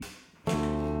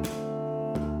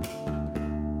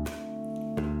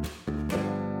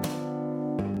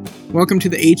Welcome to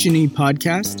the H&E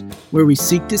podcast, where we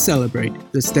seek to celebrate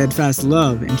the steadfast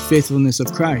love and faithfulness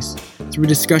of Christ through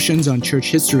discussions on church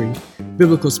history,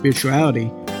 biblical spirituality,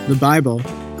 the Bible,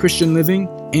 Christian living,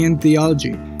 and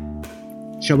theology.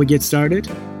 Shall we get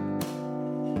started?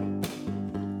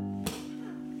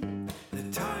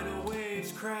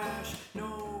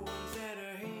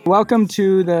 Welcome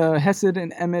to the Hesed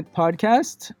and Emmett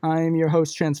podcast. I'm your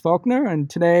host, Chance Faulkner, and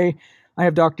today I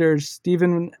have Dr.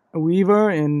 Stephen Weaver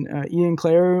and Ian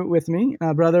Clare with me.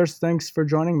 Brothers, thanks for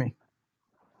joining me.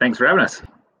 Thanks for having us.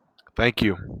 Thank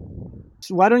you.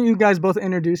 So why don't you guys both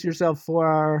introduce yourself for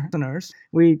our listeners?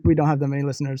 We don't have that many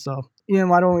listeners, so Ian,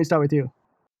 why don't we start with you?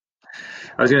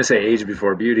 I was going to say age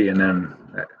before beauty, and then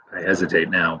I hesitate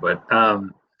now. But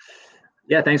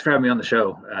yeah, thanks for having me on the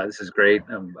show. This is great.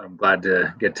 I'm glad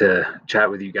to get to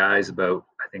chat with you guys about,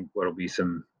 I think, what'll be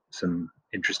some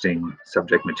interesting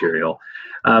subject material.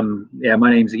 Yeah, my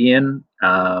name's Ian.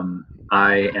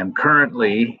 I am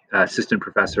currently assistant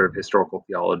professor of historical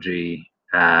theology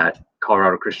at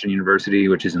Colorado Christian University,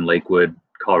 which is in Lakewood,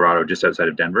 Colorado, just outside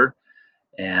of Denver.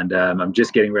 And I'm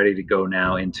just getting ready to go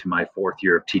now into my fourth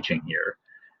year of teaching here.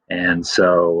 And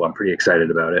so I'm pretty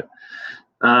excited about it.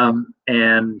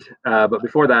 But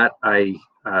before that, I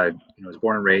was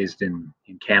born and raised in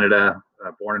Canada,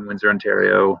 born in Windsor,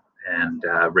 Ontario, and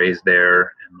raised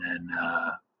there. And then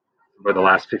for the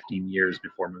last 15 years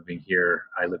before moving here,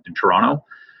 I lived in Toronto.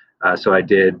 So I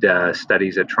did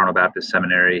studies at Toronto Baptist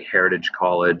Seminary, Heritage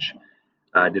College.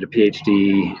 I did a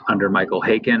PhD under Michael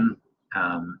Haykin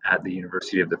at the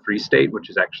University of the Free State, which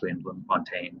is actually in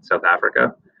Bloemfontein, South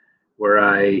Africa, where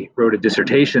I wrote a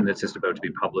dissertation that's just about to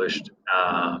be published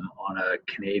on a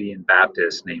Canadian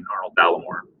Baptist named Arnold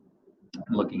Ballimore,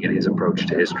 looking at his approach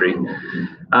to history.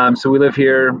 So we live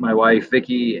here, my wife,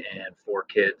 Vicky, and 4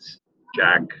 kids,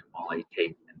 Jack, Molly,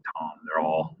 Kate, and Tom. They're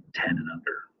all 10 and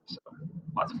under, so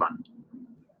lots of fun.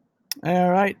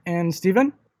 All right, and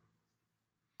Stephen?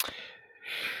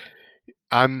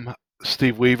 I'm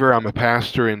Steve Weaver. I'm a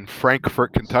pastor in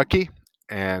Frankfort, Kentucky,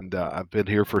 and I've been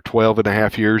here for 12 and a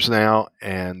half years now,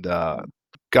 and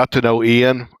got to know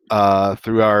Ian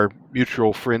through our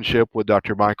mutual friendship with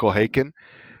Dr. Michael Haykin,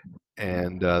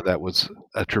 and that was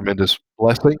a tremendous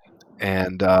blessing.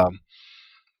 And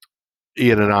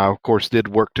Ian and I, of course, did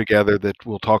work together that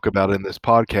we'll talk about in this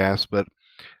podcast, but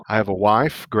I have a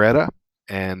wife, Greta,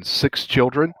 and 6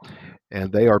 children, and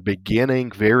they are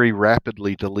beginning very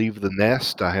rapidly to leave the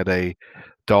nest. I had a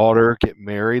daughter get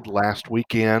married last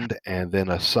weekend, and then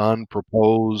a son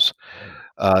propose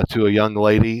to a young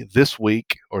lady this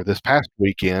past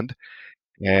weekend,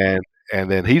 and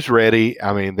then he's ready.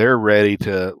 I mean, they're ready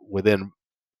to within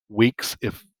weeks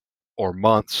or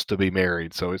months to be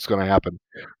married. So it's going to happen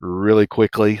really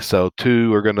quickly. So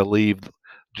 2 are going to leave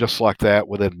just like that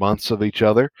within months of each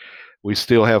other. We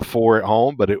still have 4 at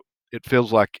home, but it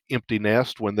feels like empty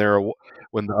nest when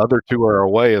when the other 2 are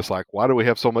away. It's like, why do we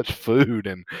have so much food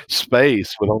and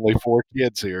space with only 4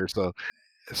 kids here? So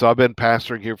I've been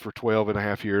pastoring here for 12 and a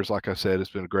half years. Like I said, it's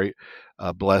been a great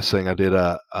blessing. I did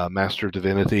a Master of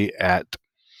Divinity at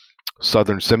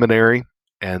Southern Seminary,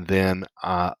 and then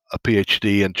a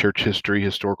PhD in church history,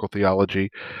 historical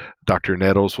theology. Dr.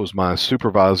 Nettles was my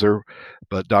supervisor,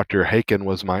 but Dr. Haykin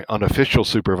was my unofficial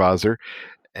supervisor,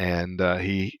 and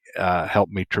he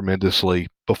helped me tremendously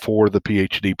before the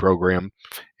PhD program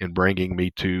in bringing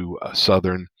me to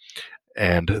Southern,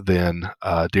 and then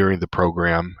during the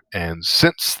program, and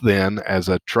since then as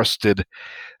a trusted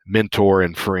mentor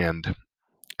and friend,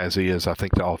 as he is, I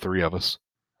think, to all 3 of us.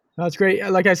 That's great.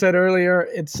 Like I said earlier,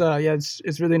 it's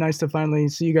really nice to finally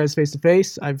see you guys face to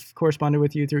face. I've corresponded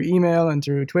with you through email and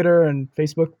through Twitter and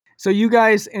Facebook. So you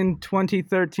guys in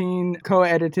 2013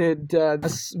 co-edited a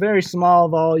very small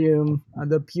volume,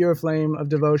 The Pure Flame of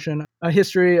Devotion, a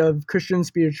history of Christian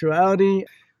spirituality.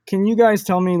 Can you guys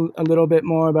tell me a little bit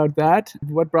more about that?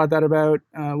 What brought that about?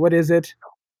 What is it?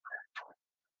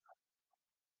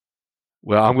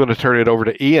 Well, I'm going to turn it over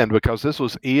to Ian because this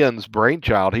was Ian's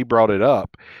brainchild. He brought it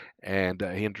up, and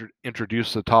he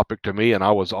introduced the topic to me, and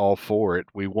I was all for it.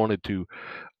 We wanted to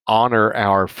honor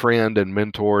our friend and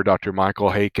mentor, Dr. Michael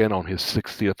Haykin, on his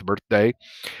 60th birthday,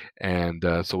 and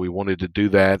so we wanted to do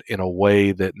that in a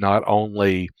way that not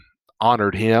only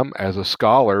honored him as a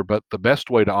scholar, but the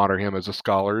best way to honor him as a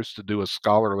scholar is to do a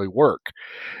scholarly work.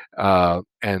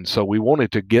 And so we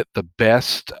wanted to get the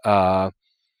best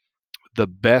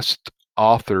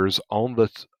authors on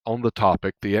the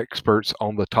topic, the experts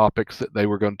on the topics that they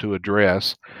were going to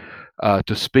address,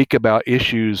 to speak about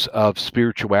issues of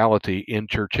spirituality in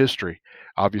church history.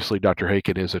 Obviously, Dr.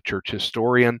 Haykin is a church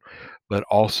historian, but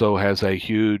also has a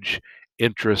huge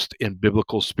interest in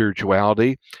biblical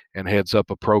spirituality and heads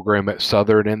up a program at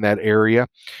Southern in that area.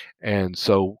 And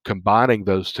so combining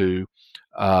those two,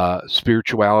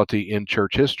 spirituality in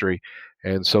church history.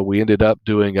 And so we ended up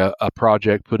doing a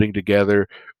project, putting together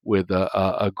with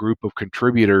a group of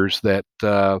contributors that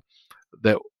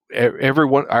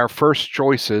everyone, our first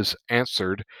choices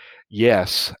answered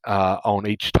yes on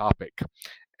each topic.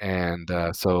 And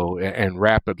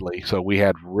rapidly. So we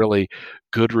had really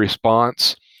good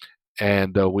response,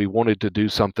 and we wanted to do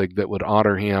something that would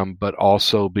honor him, but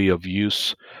also be of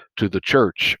use to the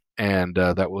church. And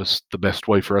that was the best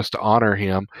way for us to honor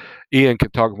him. Ian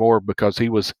can talk more because he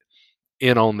was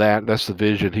in on that. That's the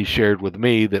vision he shared with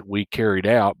me that we carried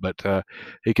out, but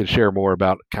he can share more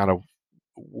about kind of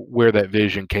where that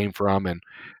vision came from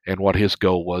and what his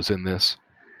goal was in this.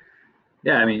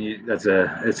 Yeah, I mean, it's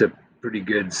a pretty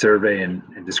good survey and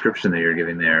description that you're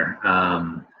giving there.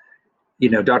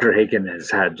 Dr. Haken has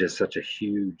had just such a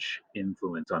huge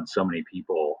influence on so many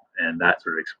people, and that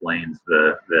sort of explains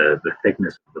the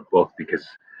thickness of the book, because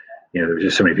there's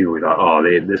just so many people we thought, oh,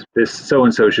 this so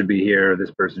and so should be here,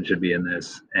 this person should be in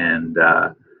this, and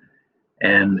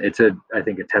it's I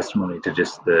think a testimony to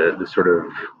just the sort of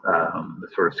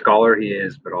scholar he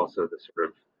is, but also the sort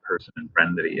of person and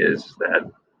friend that he is. That,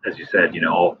 as you said,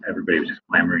 everybody was just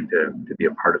clamoring to be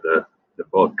a part of the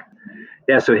book.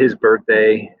 Yeah, so his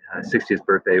birthday, 60th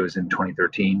birthday, was in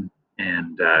 2013,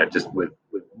 and just with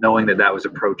knowing that was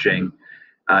approaching,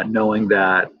 knowing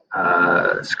that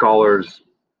scholars,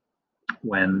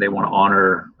 when they want to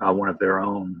honor one of their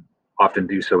own, often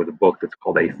do so with a book that's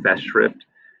called a Festschrift,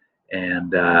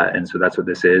 and so that's what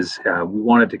this is. We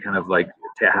wanted to kind of like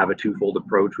to have a twofold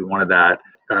approach. We wanted that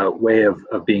way of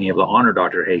being able to honor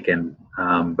Dr. Haken,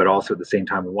 but also at the same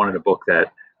time, we wanted a book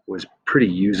that was pretty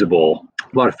usable.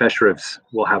 A lot of Festschrifts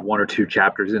will have one or two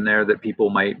chapters in there that people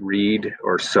might read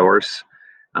or source,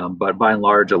 but by and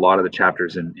large, a lot of the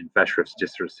chapters in Festschrifts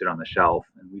just sort of sit on the shelf,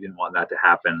 and we didn't want that to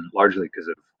happen, largely because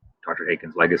of Dr.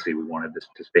 Haken's legacy. We wanted this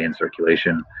to stay in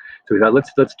circulation, so we thought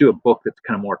let's do a book that's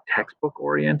kind of more textbook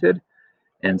oriented,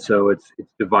 and so it's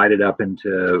divided up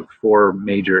into four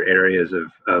major areas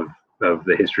of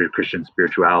the history of Christian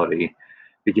spirituality,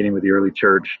 beginning with the early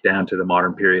church down to the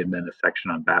modern period, and then a section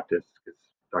on Baptists, because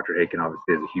Dr. Haken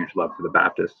obviously has a huge love for the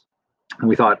Baptists. And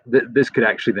we thought this could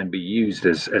actually then be used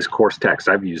as course text.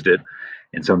 I've used it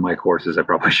in some of my courses. I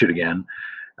probably should again.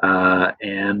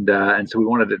 And so we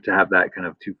wanted it to have that kind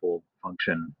of twofold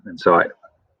function. And so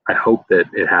I hope that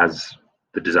it has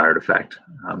the desired effect.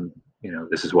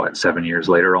 This is 7 years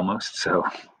later almost. So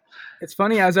it's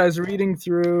funny, as I was reading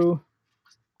through,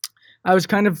 I was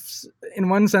kind of, in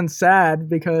one sense, sad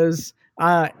because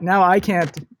now I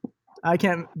can't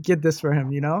get this for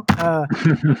him. How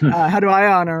do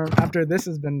I honor him after this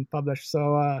has been published?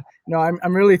 So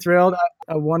I'm really thrilled.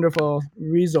 A wonderful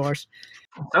resource.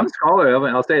 Some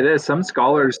scholars, I'll say this: some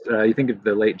scholars, you think of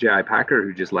the late J.I. Packer,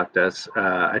 who just left us.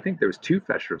 I think there was 2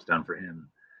 Festschrifts done for him.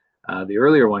 The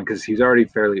earlier one, because he's already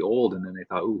fairly old, and then they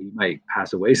thought, oh, he might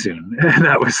pass away soon. And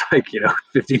that was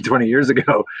 15, 20 years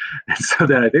ago. And so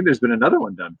then I think there's been another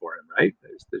one done for him, right?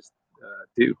 There's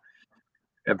 2.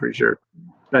 I'm pretty sure.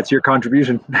 That's your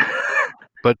contribution.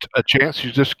 But a chance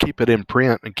you just keep it in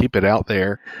print and keep it out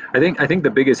there. I think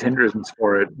the biggest hindrance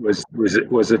for it was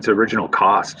its original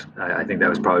cost. I think that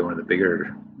was probably one of the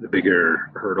bigger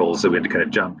hurdles that we had to kind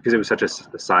of jump, because it was such a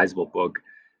sizable book,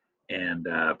 and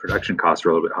production costs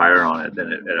were a little bit higher on it.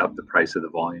 Then it upped the price of the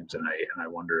volumes, and I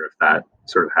wonder if that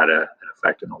sort of had an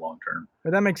effect in the long term.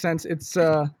 But that makes sense. It's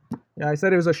I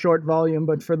said it was a short volume,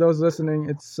 but for those listening,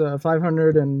 it's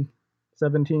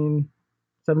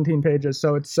 517 pages.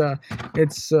 So it's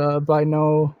by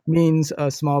no means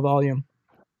a small volume.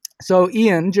 So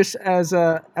Ian, just as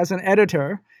an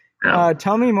editor,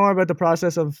 tell me more about the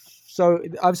process of. So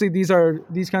obviously these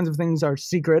kinds of things are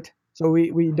secret. So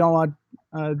we don't want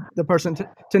the person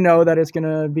to know that it's going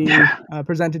to be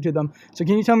presented to them. So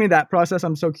can you tell me that process?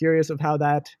 I'm so curious of how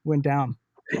that went down.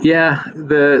 Yeah,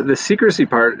 the secrecy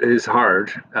part is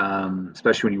hard,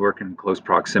 especially when you work in close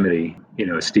proximity.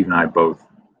 Steve and I both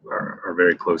are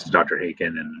very close to Dr.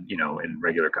 Haken, and in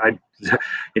regular.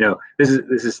 This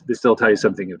still tell you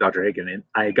something of Dr. Haken. And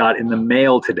I got in the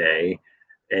mail today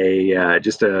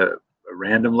just a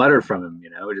random letter from him.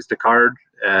 Just a card.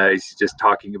 He's just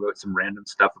talking about some random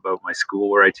stuff about my school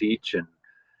where I teach, and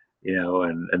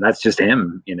and that's just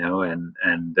him.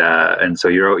 And so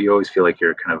you always feel like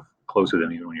you're kind of close with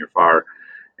him even when you're far,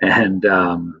 and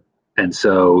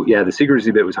so the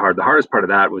secrecy bit was hard. The hardest part of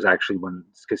that was actually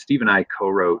because Steve and I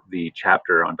co-wrote the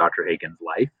chapter on Dr. Haken's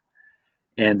life,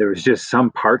 And there was just some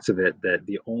parts of it that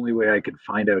the only way I could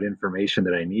find out information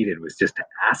that I needed was just to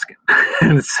ask him.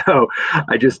 And so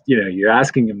I just, you're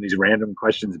asking him these random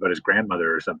questions about his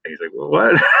grandmother or something. He's like, well,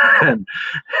 what? and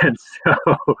and so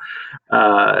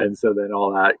and so then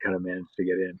all that kind of managed to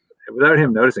get in without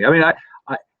him noticing. I mean,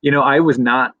 I was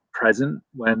not present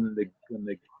when the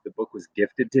book was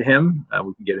gifted to him.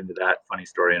 We can get into that funny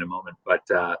story in a moment, but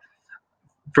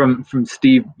from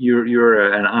Steve,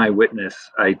 you're an eyewitness.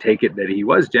 I take it that he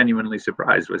was genuinely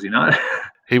surprised, was he not?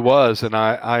 He was, and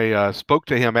I spoke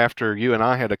to him after you and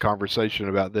I had a conversation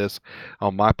about this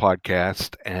on my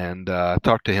podcast, and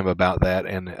talked to him about that,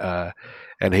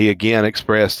 and he again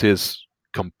expressed his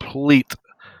complete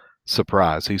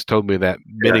surprise. He's told me that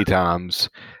many times,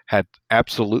 had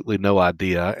absolutely no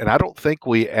idea, and I don't think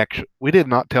we did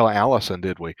not tell Allison,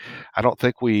 did we? I don't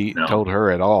think we No. told her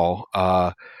at all,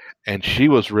 and she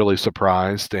was really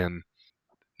surprised and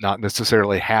not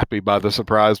necessarily happy by the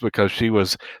surprise, because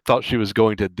thought she was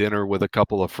going to dinner with a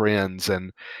couple of friends,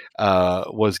 and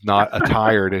was not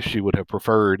attired as she would have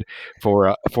preferred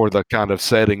for the kind of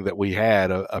setting that we had,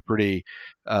 a pretty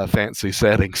fancy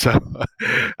setting. So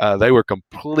they were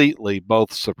completely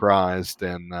both surprised,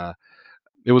 and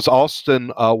it was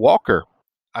Austin Walker.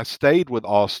 I stayed with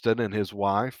Austin and his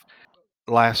wife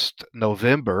last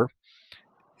November,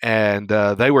 and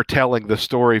they were telling the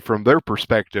story from their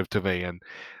perspective to me, and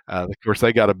of course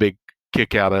they got a big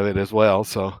kick out of it as well.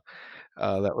 So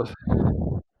that was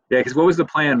Yeah, because what was the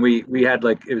plan? We had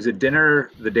it was a dinner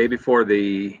the day before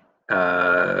the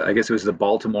I guess it was the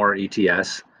Baltimore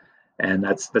ETS, and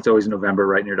that's always in November,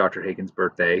 right near Dr. Haken's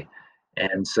birthday.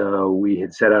 And so we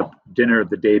had set up dinner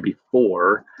the day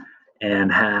before, and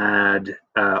had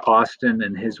Austin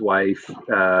and his wife.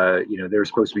 They were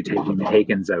supposed to be taking the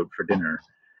Hakens out for dinner,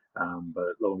 but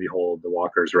lo and behold, the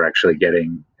Walkers were actually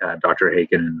getting Dr.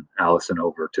 Haken and Allison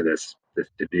over to this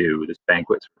to do this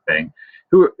banquet thing.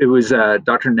 It was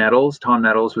Dr. Nettles. Tom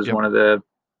Nettles was one of the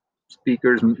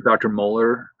speakers. Dr.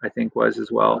 Moeller, I think, was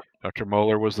as well. Dr.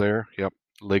 Moeller was there. Yep.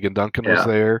 Ligon Duncan was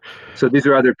there. So these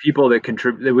are other people that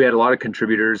contribute. We had a lot of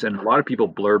contributors, and a lot of people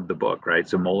blurbed the book, right?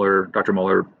 So Dr.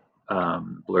 Moeller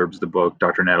blurbs the book.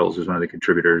 Dr. Nettles was one of the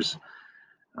contributors.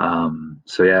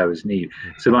 So yeah, it was neat.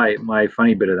 So my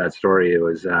funny bit of that story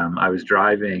was I was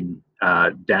driving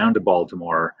down to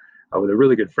Baltimore with a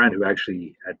really good friend who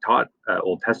actually had taught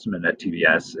Old Testament at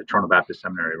TBS at Toronto Baptist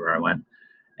Seminary, where I went,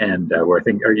 and where I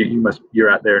think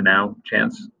you're out there now,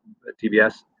 Chance, at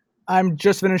TBS. I'm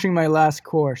just finishing my last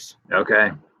course.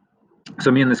 Okay. So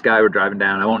me and this guy were driving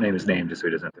down. I won't name his name just so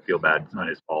he doesn't have to feel bad. It's not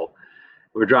his fault.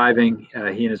 We were driving, he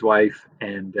and his wife,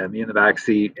 and me in the back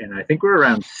seat. And I think we were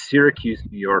around Syracuse,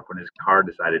 New York, when his car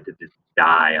decided to just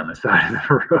die on the side of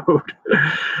the road.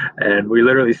 And we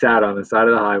literally sat on the side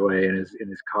of the highway in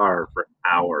his car for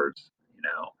hours,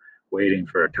 waiting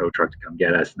for a tow truck to come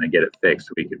get us and then get it fixed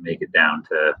so we could make it down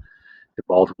to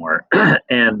Baltimore.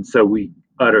 And so we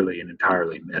utterly and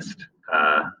entirely missed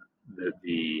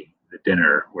the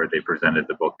dinner where they presented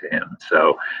the book to him.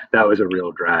 So that was a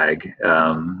real drag.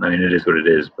 I mean, it is what it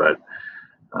is, but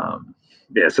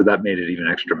yeah, so that made it even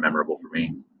extra memorable for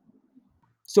me.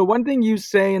 So one thing you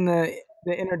say in the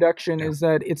introduction is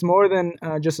that it's more than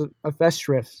just a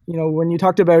festschrift. When you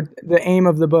talked about the aim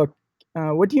of the book,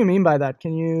 what do you mean by that?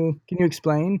 Can you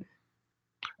explain?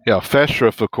 Yeah,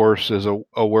 festschrift, of course, is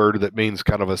a word that means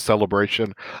kind of a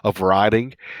celebration of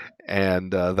writing,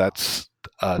 and that's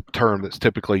a term that's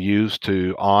typically used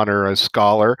to honor a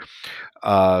scholar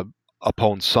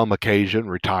upon some occasion,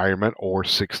 retirement or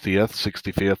 60th,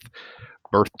 65th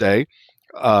birthday,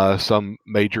 some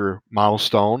major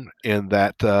milestone in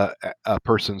that a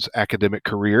person's academic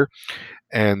career.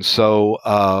 And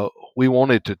so we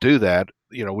wanted to do that.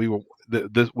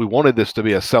 We wanted this to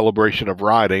be a celebration of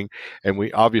writing, and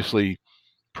we obviously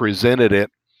presented it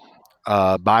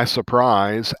by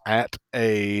surprise at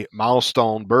a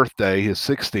milestone birthday, his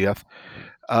 60th.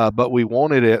 But we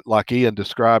wanted it, like Ian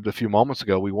described a few moments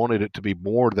ago, we wanted it to be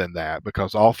more than that,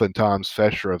 because oftentimes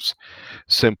festschrifts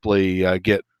simply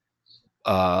get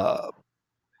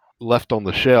left on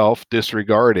the shelf,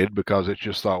 disregarded, because it's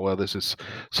just thought, well, this is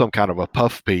some kind of a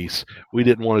puff piece. We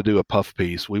didn't want to do a puff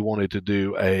piece. We wanted to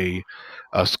do a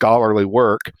scholarly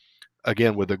work,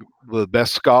 again, with the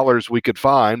best scholars we could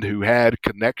find who had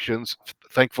connections.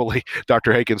 Thankfully,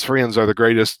 Dr. Haken's friends are the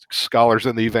greatest scholars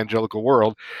in the evangelical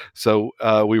world. So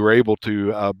we were able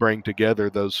to bring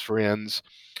together those friends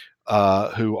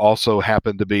who also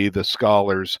happened to be the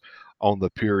scholars on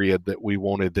the period that we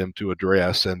wanted them to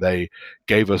address, and they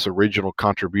gave us original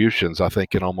contributions, I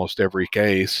think, in almost every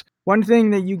case. One thing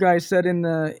that you guys said in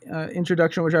the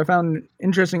introduction, which I found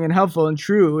interesting and helpful and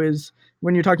true, is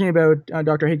when you're talking about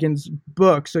Dr. Haken's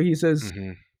book, so he says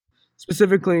Mm-hmm.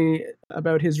 specifically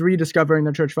about his rediscovering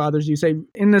the church fathers, you say,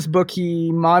 in this book,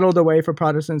 he modeled a way for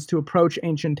Protestants to approach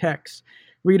ancient texts.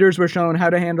 Readers were shown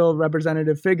how to handle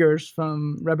representative figures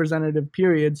from representative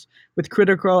periods with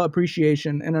critical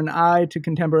appreciation and an eye to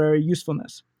contemporary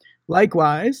usefulness.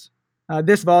 Likewise,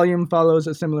 this volume follows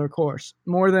a similar course.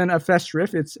 More than a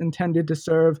festschrift, it's intended to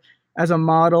serve as a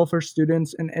model for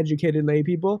students and educated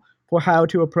laypeople for how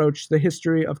to approach the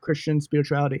history of Christian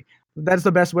spirituality. That's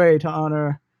the best way to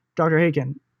honor Dr.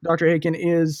 Haken. Dr. Haken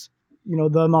is,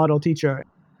 the model teacher.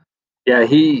 Yeah,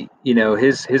 he,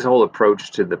 his whole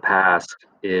approach to the past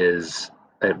is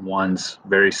at once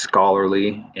very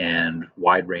scholarly and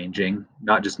wide ranging,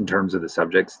 not just in terms of the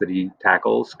subjects that he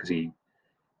tackles, because he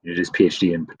did his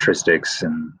PhD in patristics,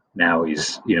 and now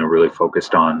he's really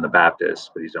focused on the Baptists,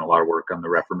 but he's done a lot of work on the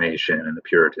Reformation and the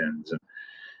Puritans,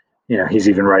 and he's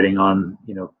even writing on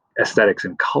aesthetics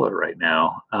and color right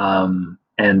now.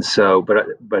 And so,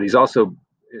 but he's also,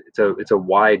 it's a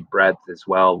wide breadth as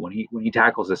well. When he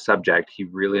tackles a subject, he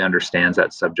really understands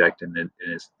that subject in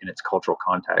its cultural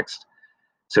context.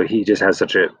 So he just has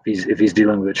if he's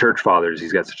dealing with the church fathers,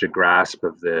 he's got such a grasp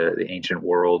of the ancient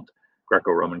world,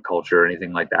 Greco-Roman culture,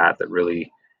 anything like that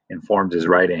really informs his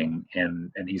writing.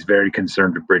 And he's very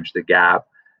concerned to bridge the gap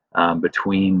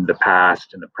between the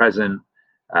past and the present,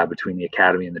 between the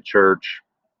academy and the church,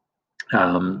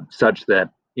 such that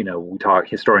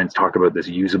historians talk about this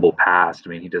usable past. I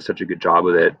mean, he does such a good job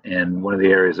with it. And one of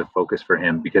the areas of focus for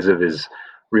him, because of his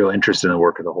real interest in the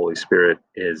work of the Holy Spirit,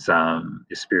 is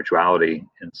spirituality.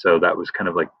 And so that was kind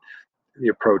of like the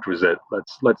approach, was that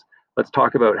let's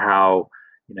talk about how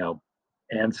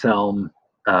Anselm,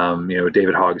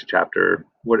 David Hogg's chapter.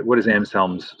 What is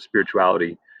Anselm's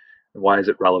spirituality? Why is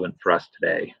it relevant for us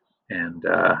today? And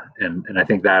I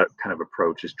think that kind of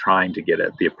approach is trying to get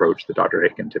at the approach that Dr.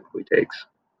 Haken typically takes.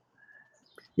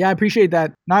 Yeah, I appreciate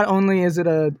that. Not only is it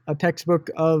a textbook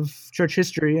of church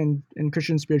history and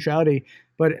Christian spirituality,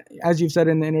 but as you've said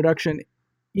in the introduction,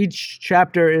 each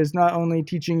chapter is not only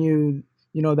teaching you,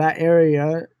 that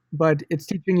area, but it's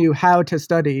teaching you how to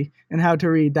study and how to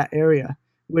read that area,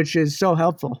 which is so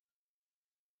helpful.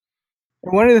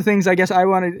 And one of the things I guess I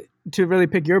wanted to really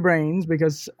pick your brains,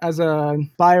 because as an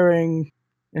aspiring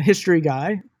history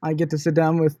guy, I get to sit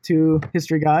down with two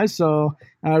history guys. So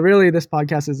really, this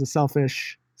podcast is a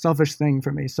selfish thing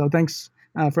for me. So thanks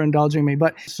for indulging me.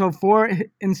 But so for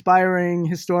inspiring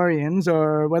historians,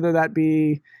 or whether that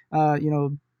be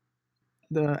an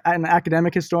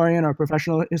academic historian or a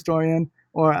professional historian,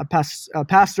 or a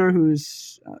pastor who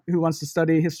wants to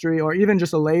study history, or even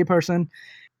just a lay person,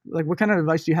 like, what kind of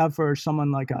advice do you have for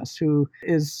someone like us who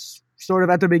is sort of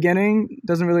at the beginning,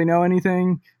 doesn't really know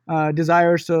anything,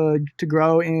 desires to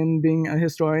grow in being a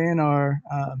historian or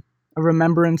a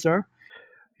remembrancer?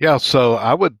 Yeah, so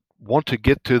I would want to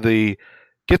get to the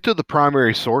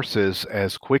primary sources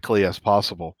as quickly as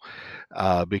possible,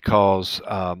 because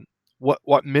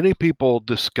what many people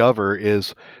discover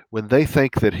is when they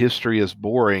think that history is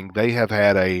boring, they have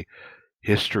had a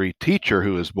history teacher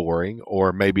who is boring,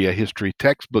 or maybe a history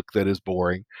textbook that is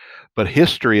boring, but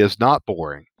history is not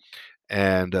boring.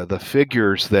 And the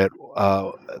figures that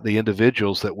the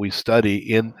individuals that we study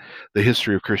in the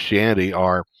history of Christianity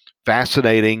are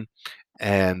fascinating.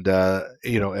 And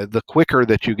the quicker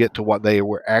that you get to what they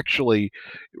were actually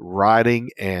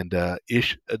writing and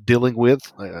dealing with,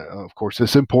 of course,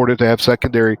 it's important to have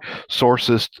secondary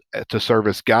sources to serve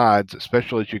as guides,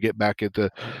 especially as you get back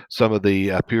into some of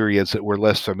the periods that we're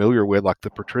less familiar with, like the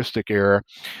patristic era,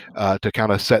 to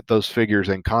kind of set those figures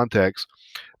in context.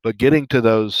 But getting to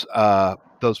those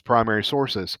primary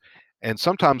sources, and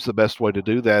sometimes the best way to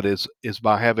do that is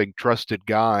by having trusted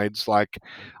guides like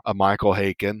Michael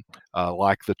Haken,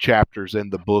 like the chapters in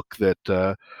the book that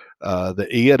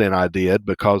Ian and I did,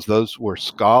 because those were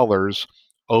scholars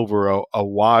over a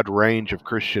wide range of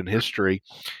Christian history,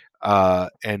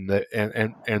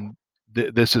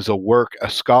 this is a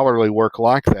scholarly work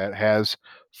like that has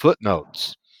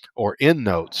footnotes or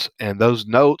endnotes, and those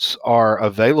notes are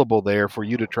available there for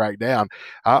you to track down.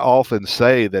 I often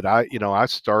say that I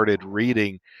started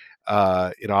reading,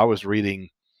 I was reading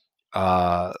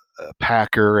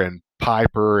Packer and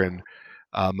Piper and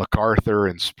MacArthur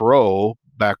and Sproul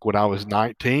back when I was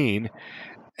 19,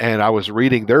 and I was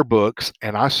reading their books,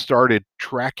 and I started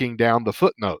tracking down the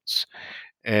footnotes.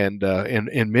 And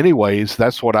in many ways,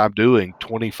 that's what I'm doing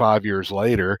 25 years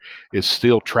later, is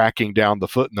still tracking down the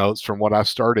footnotes from what I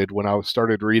started when I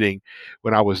started reading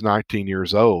when I was 19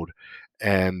 years old.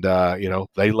 And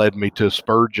they led me to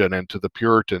Spurgeon and to the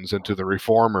Puritans and to the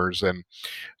Reformers. And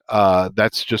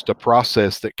that's just a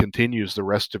process that continues the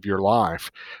rest of your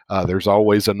life. There's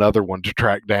always another one to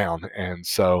track down. And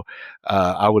so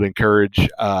I would encourage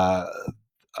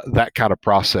that kind of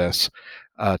process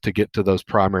to get to those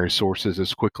primary sources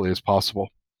as quickly as possible.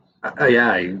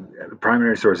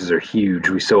 Primary sources are huge.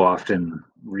 We so often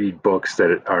read books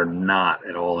that are not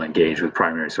at all engaged with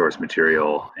primary source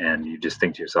material, and you just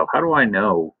think to yourself, how do I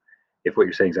know if what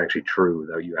you're saying is actually true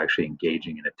without you actually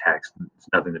engaging in a text? It's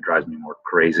nothing that drives me more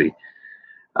crazy.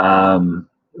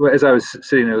 As I was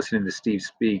sitting there listening to Steve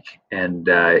speak, and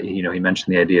he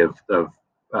mentioned the idea of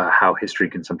how history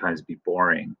can sometimes be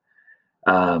boring.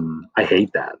 I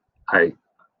hate that.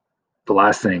 The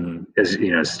last thing is,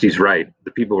 Steve's right.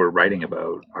 The people we're writing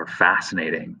about are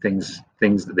fascinating. Things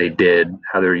that they did,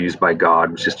 how they were used by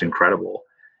God, was just incredible.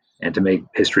 And to make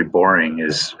history boring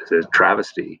is a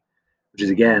travesty, which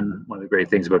is again one of the great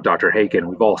things about Dr. Haken.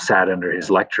 We've all sat under his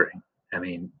lecturing. I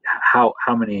mean, how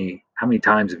many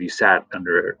times have you sat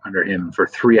under him for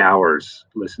 3 hours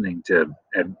listening to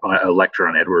a lecture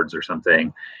on Edwards or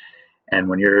something? And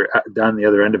when you're done the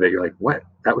other end of it, you're like, what?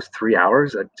 That was 3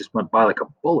 hours? That just went by like a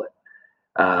bullet.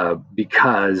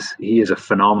 Because he is a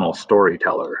phenomenal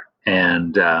storyteller,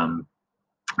 and I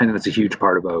think that's a huge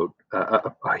part about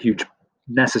a huge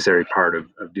necessary part of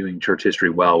doing church history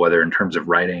well, whether in terms of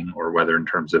writing or whether in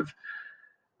terms of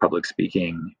public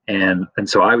speaking. And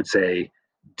so I would say,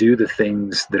 do the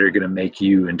things that are going to make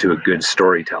you into a good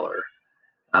storyteller.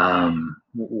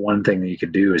 One thing that you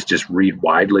could do is just read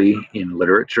widely in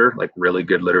literature, like really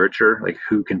good literature, like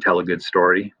who can tell a good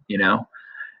story,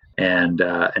 and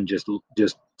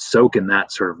just soak in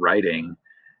that sort of writing,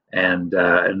 and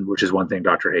which is one thing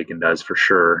Dr. Haken does for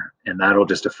sure, and that'll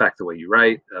just affect the way you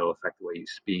write. That'll affect the way you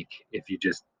speak. If you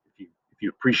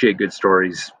appreciate good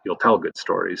stories, you'll tell good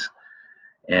stories,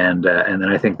 and then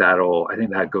I think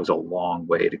that goes a long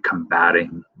way to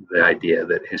combating the idea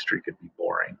that history could be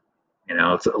boring.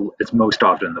 It's most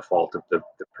often the fault of the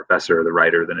professor or the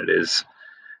writer than it is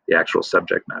the actual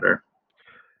subject matter.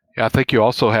 Yeah, I think you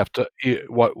also have to,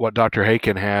 what Dr.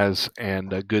 Haken has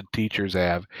and good teachers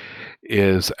have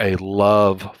is a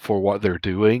love for what they're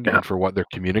doing and for what they're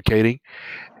communicating.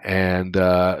 And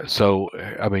so,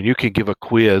 I mean, you can give a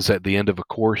quiz at the end of a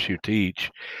course you teach,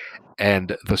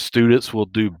 and the students will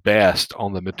do best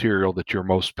on the material that you're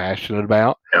most passionate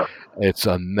about. Yeah. It's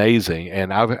amazing.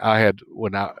 And I had,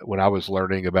 when I was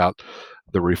learning about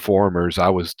the reformers, I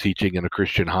was teaching in a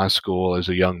Christian high school as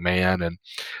a young man, and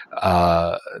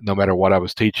no matter what I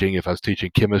was teaching, if I was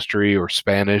teaching chemistry or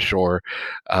Spanish or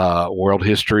world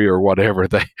history or whatever,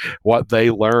 what they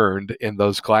learned in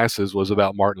those classes was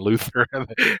about Martin Luther,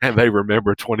 and they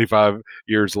remember 25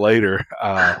 years later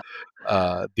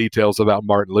details about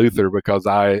Martin Luther because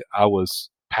I was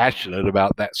passionate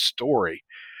about that story.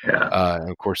 Yeah.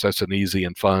 And of course, that's an easy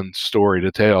and fun story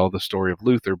to tell, the story of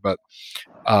Luther. But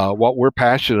what we're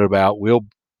passionate about will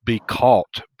be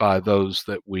caught by those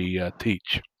that we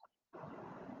teach.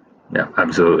 Yeah,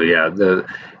 absolutely. Yeah,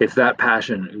 if that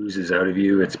passion oozes out of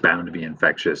you, it's bound to be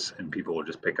infectious, and people will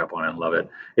just pick up on it and love it.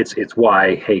 It's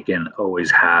why Haken always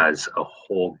has a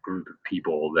whole group of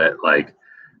people that like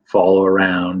follow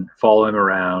him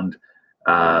around,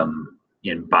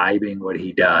 imbibing what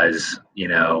he does.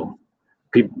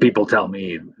 People tell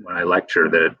me when I lecture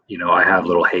that I have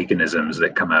little Hakenisms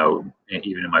that come out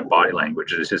even in my body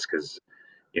language. It's just because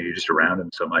you're just around him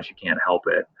so much, you can't help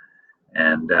it.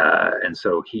 And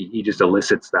so he just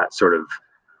elicits that sort of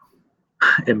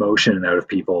emotion out of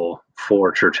people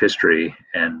for church history,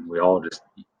 and we all just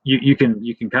you can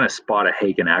kind of spot a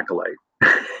Haken acolyte,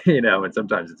 and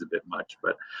sometimes it's a bit much,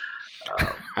 but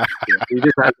he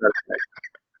just has that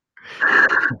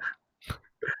effect.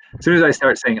 As soon as I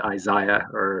start saying Isaiah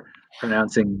or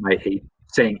pronouncing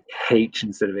saying H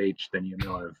instead of H, then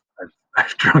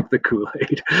I've drunk the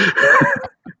Kool-Aid.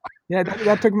 Yeah,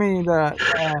 that took me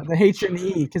the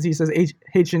H&E, because he says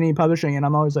H&E Publishing, and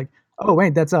I'm always like, oh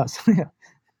wait, that's us.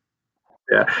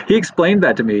 Yeah, he explained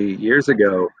that to me years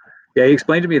ago. Yeah, he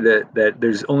explained to me that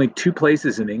there's only 2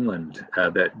 places in England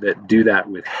that do that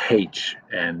with H,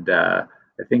 and I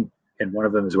think, and one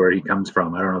of them is where he comes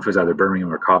from. I don't know if it's either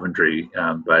Birmingham or Coventry,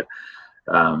 but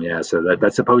yeah, so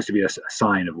that's supposed to be a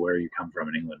sign of where you come from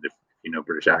in England if you know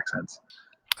British accents.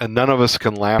 And none of us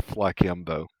can laugh like him,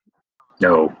 though.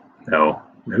 No.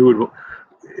 Who would?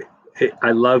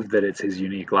 I love that it's his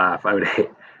unique laugh. I would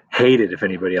hate it if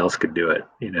anybody else could do it,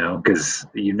 because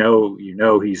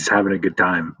he's having a good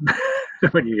time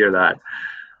when you hear that.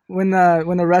 When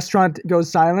the restaurant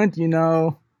goes silent,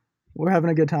 we're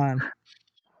having a good time.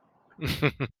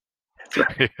 That's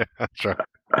right. Yeah, that's right.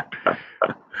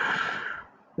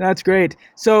 That's great.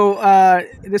 So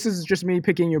this is just me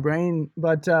picking your brain,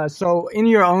 but so in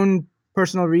your own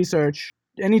personal research,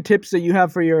 any tips that you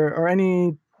have for or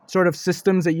any sort of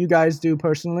systems that you guys do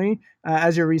personally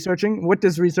as you're researching? What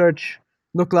does research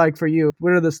look like for you?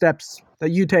 What are the steps that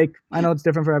you take? I know it's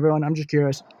different for everyone. I'm just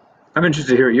curious. I'm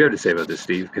interested to hear what you have to say about this,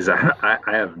 Steve, because I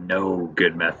have no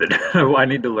good method. I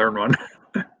need to learn one.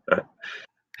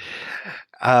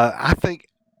 I think,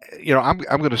 I'm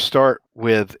going to start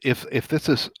with if this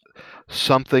is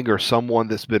something or someone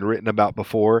that's been written about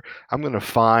before, I'm going to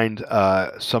find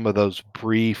some of those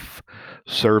brief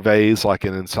surveys like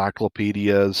in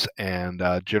encyclopedias and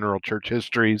general church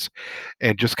histories,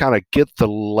 and just kind of get the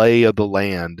lay of the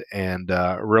land and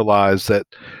realize that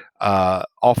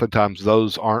oftentimes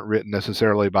those aren't written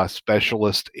necessarily by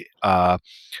specialists.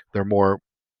 They're more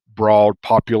broad,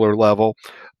 popular level,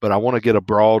 but I want to get a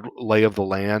broad lay of the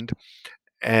land.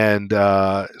 And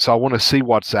so I want to see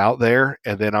what's out there,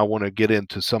 and then I want to get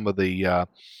into some of the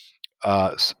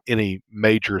any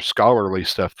major scholarly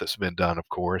stuff that's been done, of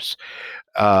course.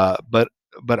 But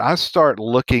I start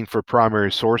looking for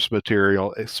primary source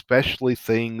material, especially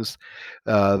things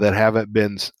that haven't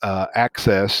been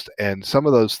accessed, and some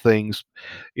of those things,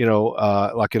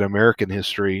 like in American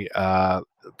history.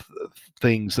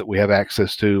 Things that we have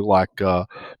access to, like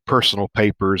personal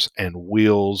papers and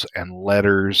wills and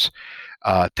letters,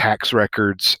 tax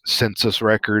records, census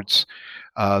records.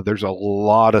 There's a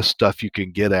lot of stuff you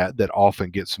can get at that often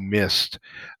gets missed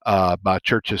by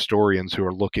church historians who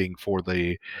are looking for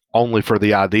only for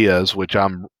the ideas, which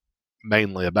I'm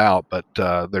mainly about. But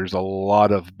there's a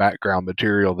lot of background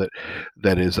material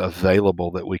that is available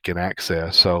that we can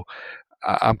access. So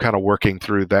I'm kind of working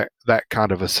through that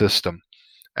kind of a system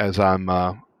as I'm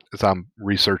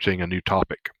researching a new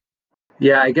topic.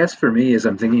 Yeah, I guess for me, as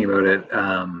I'm thinking about it,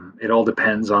 it all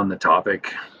depends on the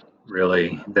topic,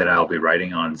 really, that I'll be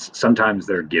writing on. Sometimes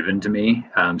they're given to me.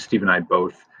 Steve and I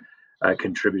both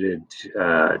contributed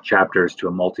chapters to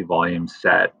a multi-volume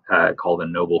set called A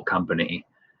Noble Company,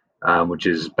 which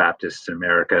is Baptists in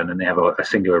America, and then they have a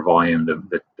singular volume.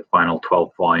 The final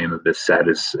 12th volume of this set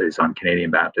is on Canadian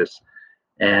Baptists,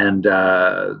 and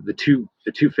the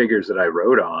two figures that I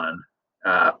wrote on,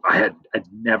 I'd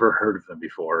never heard of them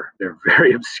before. They're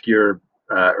very obscure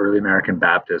early American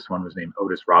Baptists. One was named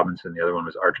Otis Robinson, the other one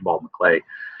was Archibald McClay.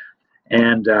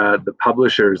 And the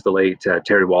publishers, the late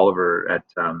Terry Walliver at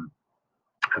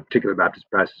a particular Baptist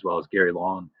press, as well as Gary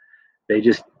Long, they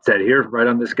just said, "Here, write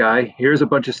on this guy. Here's a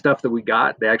bunch of stuff that we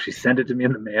got." They actually sent it to me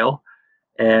in the mail,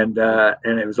 and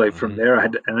it was like from there I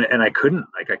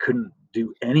couldn't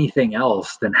do anything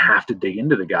else than have to dig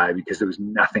into the guy because there was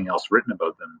nothing else written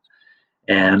about them.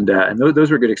 And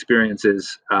those were good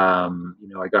experiences. I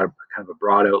got kind of a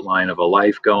broad outline of a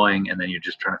life going, and then you're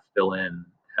just trying to fill in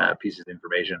pieces of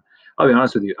information. I'll be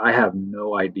honest with you, I have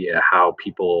no idea how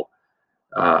people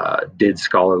did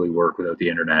scholarly work without the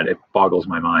internet. It boggles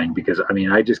my mind because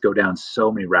I just go down so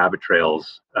many rabbit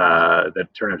trails that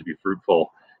turn out to be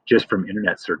fruitful just from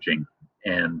internet searching.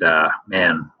 And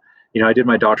man, I did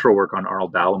my doctoral work on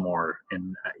Arnold Ballimore,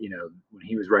 and when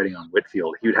he was writing on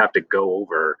Whitefield, he would have to go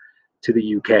over to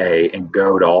the UK and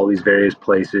go to all these various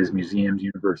places, museums,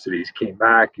 universities. Came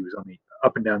back, he was on the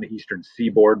up and down the eastern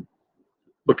seaboard,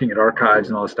 looking at archives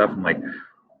and all this stuff. I'm like,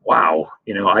 wow,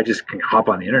 I just can hop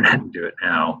on the internet and do it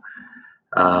now.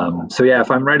 So yeah,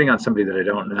 if I'm writing on somebody that I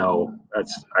don't know,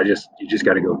 you just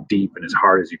got to go deep and as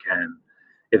hard as you can.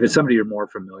 If it's somebody you're more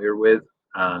familiar with,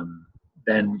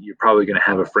 then you're probably going to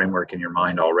have a framework in your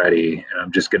mind already, and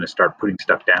I'm just going to start putting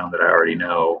stuff down that I already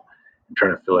know and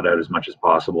trying to fill it out as much as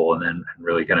possible, and then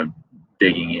really kind of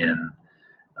digging in.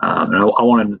 And I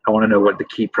want to know what the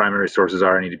key primary sources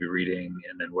are I need to be reading,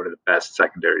 and then what are the best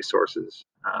secondary sources.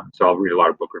 So I'll read a lot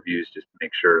of book reviews just to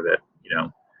make sure that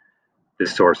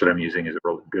this source that I'm using is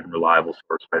a good and reliable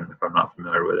source if I'm not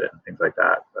familiar with it and things like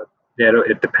that. But yeah,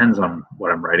 it depends on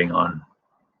what I'm writing on.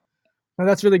 Well,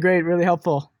 that's really great, really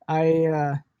helpful.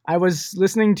 I was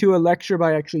listening to a lecture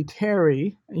by actually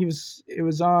Terry. It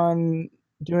was on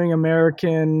doing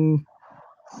American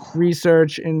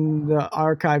research in the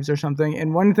archives or something.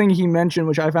 And one thing he mentioned,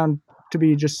 which I found to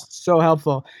be just so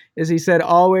helpful, is he said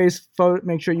always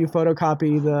make sure you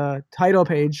photocopy the title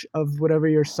page of whatever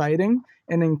you're citing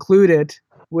and include it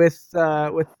with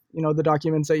the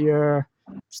documents that you're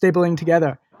stapling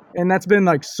together. And that's been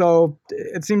like so.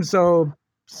 It seems so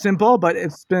simple, but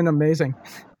it's been amazing,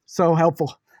 so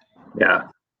helpful. Yeah,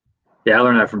 I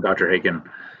learned that from Dr. Haken.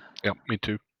 Yeah, me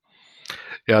too.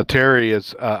 Yeah, Terry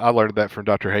is. I learned that from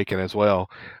Dr. Haken as well.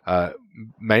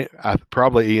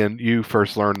 Probably Ian, you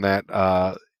first learned that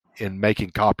in making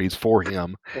copies for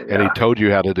him, Yeah. and he told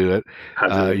you how to do it.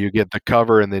 Absolutely. You get the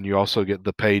cover, and then you also get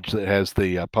the page that has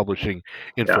the publishing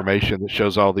information that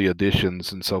shows all the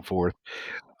editions and so forth.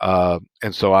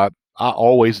 And so I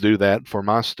always do that for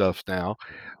my stuff now.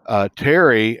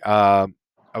 Terry, I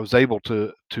was able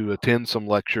to attend some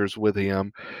lectures with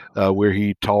him where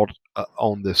he taught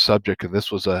on this subject, and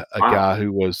this was a Wow. guy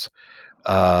who was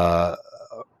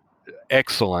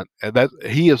excellent. And that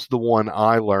he is the one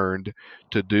I learned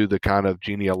to do the kind of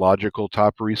genealogical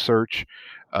type research,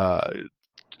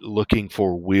 looking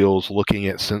for wills, looking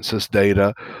at census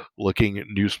data, looking at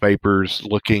newspapers,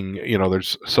 looking,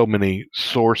 there's so many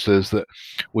sources that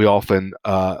we often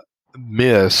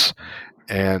miss.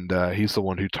 And he's the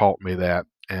one who taught me that.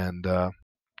 And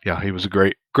yeah, he was a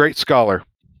great scholar.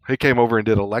 He came over and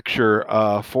did a lecture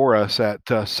for us at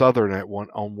Southern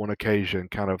on one occasion,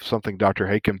 kind of something Dr.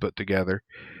 Haken put together.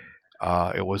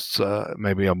 It was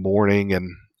maybe a morning and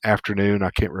afternoon,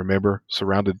 I can't remember,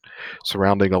 surrounding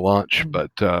a lunch, but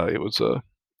it was a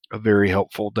very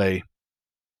helpful day.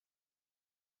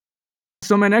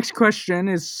 So my next question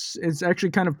is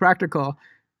actually kind of practical.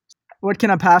 What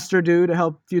can a pastor do to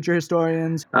help future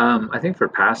historians? I think for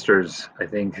pastors, I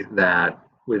think that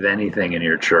with anything in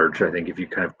your church, I think if you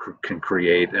kind of can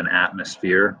create an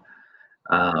atmosphere,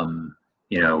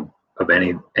 of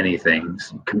anything,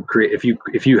 can create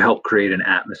if you help create an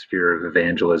atmosphere of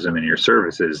evangelism in your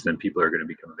services, then people are going to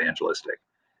become evangelistic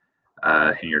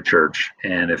in your church.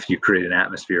 And if you create an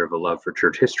atmosphere of a love for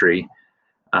church history,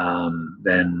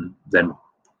 then the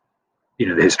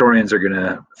historians are going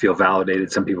to feel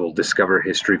validated. Some people discover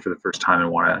history for the first time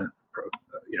and want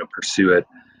to pursue it.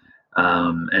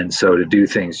 And so to do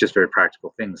things, just very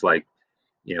practical things like,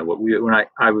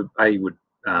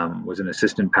 was an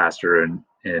assistant pastor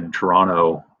in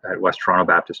Toronto at West Toronto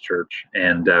Baptist Church,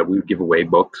 and we would give away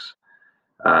books.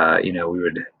 We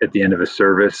would, at the end of a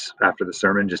service after the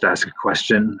sermon, just ask a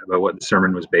question about what the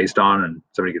sermon was based on, and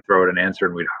somebody could throw out an answer,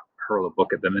 and we'd hurl a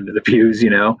book at them into the pews.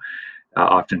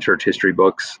 Often church history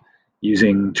books,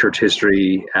 using church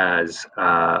history as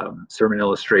sermon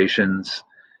illustrations,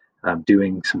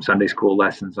 doing some Sunday school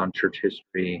lessons on church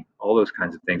history, all those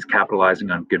kinds of things,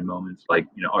 capitalizing on good moments like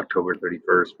October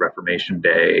 31st, Reformation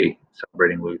Day,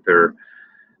 celebrating Luther,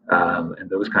 and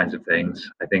those kinds of things,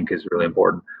 I think is really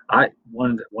important.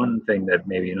 One thing that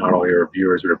maybe not all your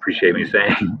viewers would appreciate me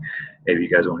saying, maybe you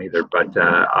guys won't either, but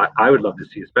I would love to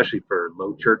see, especially for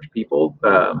low church people,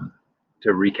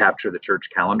 to recapture the church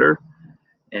calendar,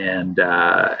 and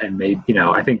maybe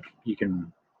I think you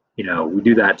can, we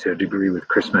do that to a degree with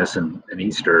Christmas and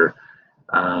Easter,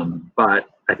 but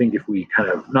I think if we kind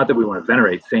of, not that we want to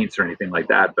venerate saints or anything like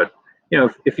that, but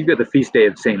if you've got the feast day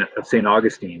of Saint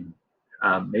Augustine,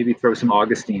 maybe throw some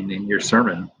Augustine in your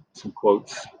sermon, some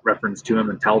quotes reference to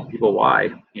him, and tell people why,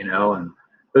 and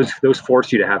those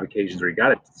force you to have occasions where you got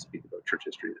to speak about church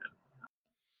history then.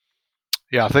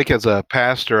 Yeah, I think as a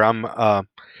pastor, I'm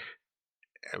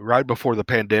right before the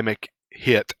pandemic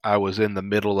hit, I was in the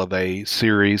middle of a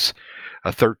series,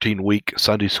 a 13-week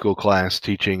Sunday school class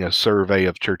teaching a survey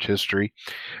of church history.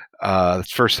 It's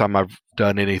the first time I've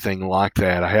done anything like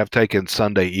that. I have taken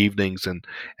Sunday evenings and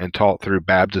taught through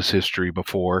Baptist history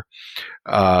before,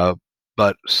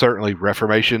 but certainly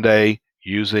Reformation Day,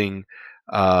 using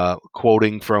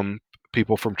quoting from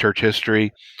people from church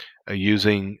history,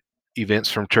 using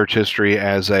events from church history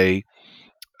as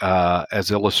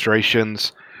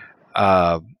illustrations.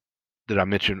 Did I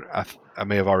mention? I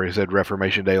may have already said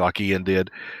Reformation Day, like Ian did,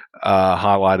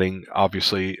 highlighting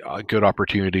obviously a good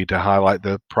opportunity to highlight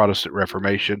the Protestant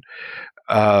Reformation.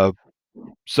 So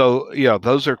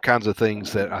those are kinds of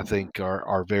things that I think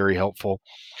are very helpful.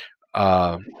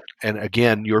 And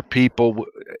again, your people,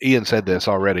 Ian said this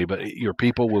already, but your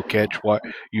people will catch what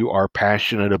you are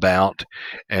passionate about.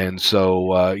 And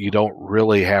so you don't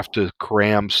really have to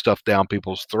cram stuff down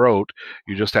people's throat.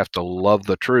 You just have to love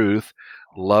the truth,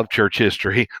 love church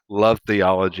history, love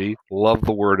theology, love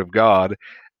the Word of God.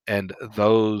 And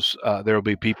those, there will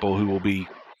be people who will be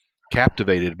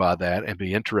captivated by that and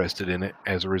be interested in it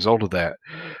as a result of that.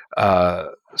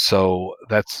 So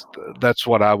that's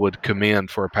what I would commend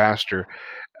for a pastor.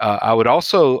 I would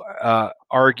also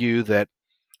argue that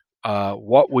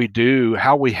what we do,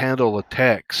 how we handle a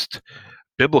text,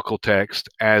 biblical text,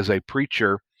 as a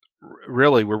preacher,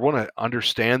 really we want to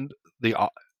understand the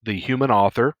human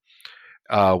author.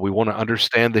 We want to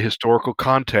understand the historical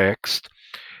context,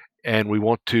 and we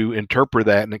want to interpret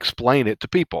that and explain it to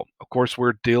people. Of course,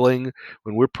 when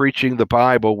we're preaching the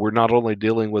Bible, we're not only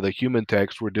dealing with a human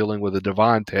text, we're dealing with a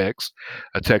divine text,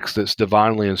 a text that's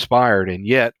divinely inspired. And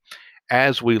yet,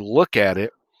 as we look at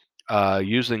it,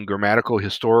 using grammatical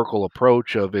historical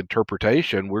approach of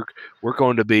interpretation, we're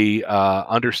going to be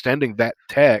understanding that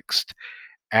text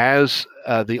as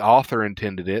the author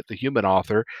intended it, the human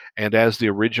author, and as the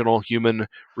original human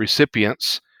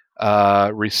recipients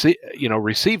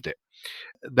received it.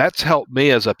 That's helped me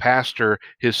as a pastor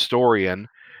historian.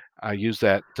 I use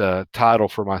that title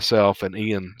for myself, and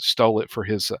Ian stole it for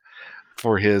his.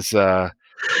 You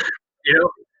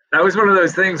know, that was one of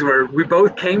those things where we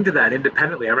both came to that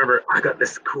independently. I remember I got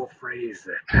this cool phrase,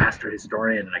 pastor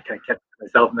historian, and I kind of kept it to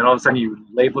myself. And then all of a sudden, you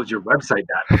labeled your website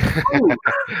that. I was like, oh,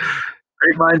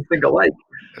 great minds think alike.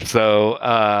 So,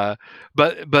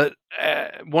 but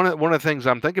one of the things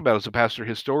I'm thinking about as a pastor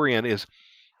historian is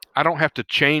I don't have to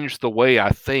change the way I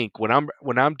think when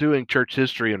I'm doing church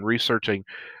history and researching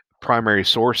primary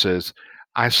sources.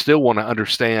 I still want to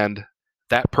understand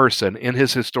that person in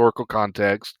his historical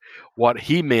context, what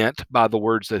he meant by the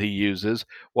words that he uses,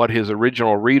 what his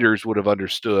original readers would have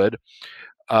understood.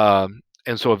 And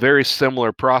so a very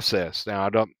similar process. Now,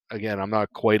 I'm not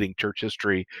equating church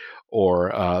history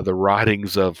or the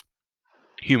writings of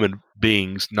human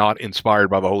beings not inspired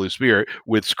by the Holy Spirit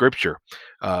with Scripture.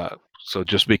 So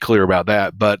just be clear about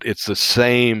that. But it's the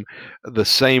same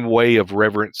way of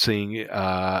reverencing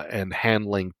and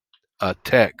handling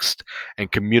text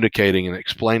and communicating and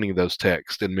explaining those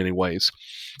texts in many ways.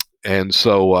 And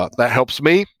so that helps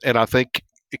me, and I think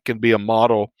it can be a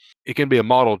model. It can be a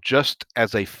model just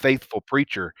as a faithful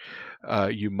preacher.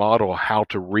 You model how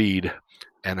to read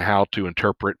and how to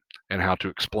interpret and how to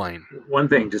explain. One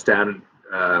thing, just to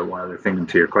add one other thing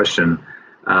to your question.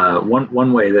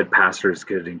 One way that pastors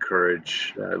could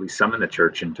encourage at least some in the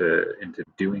church into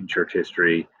doing church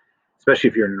history, especially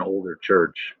if you're in an older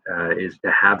church, is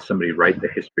to have somebody write the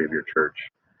history of your church.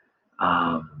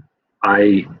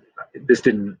 I this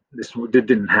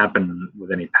didn't happen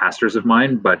with any pastors of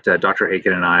mine, but Dr.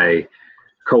 Haken and I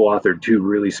co-authored two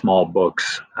really small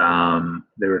books.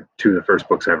 They were two of the first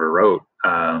books I ever wrote.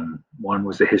 One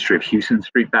was the history of Houston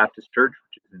Street Baptist Church,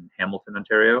 which is in Hamilton,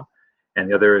 Ontario, and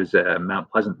the other is Mount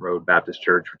Pleasant Road Baptist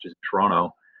Church, which is in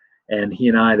Toronto. And he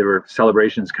and I, there were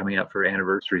celebrations coming up for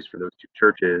anniversaries for those two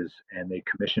churches, and they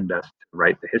commissioned us to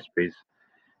write the histories.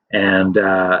 And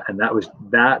that was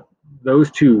that.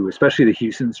 Those two, especially the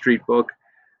Houston Street book,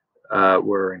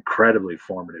 were incredibly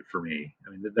formative for me.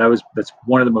 I mean, that's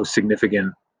one of the most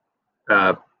significant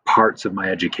parts of my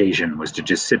education, was to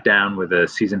just sit down with a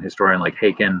seasoned historian like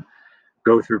Haken,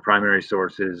 go through primary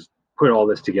sources, put all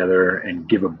this together, and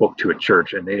give a book to a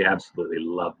church, and they absolutely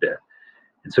loved it.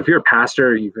 And so, if you're a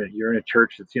pastor, you're in a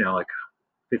church that's like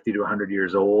 50 to 100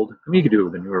 years old. I mean, you could do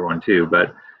it with a newer one too,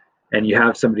 and you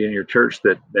have somebody in your church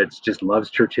that just loves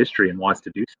church history and wants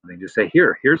to do something. Just say,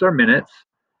 here's our minutes.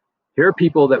 Here are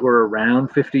people that were around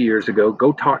 50 years ago.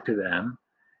 Go talk to them,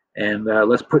 and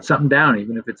let's put something down,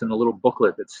 even if it's in a little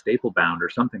booklet that's staple bound or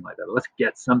something like that. Let's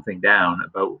get something down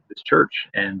about this church,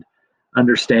 and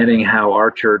understanding how our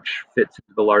church fits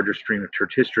into the larger stream of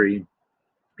church history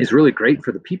is really great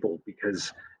for the people,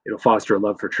 because it'll foster a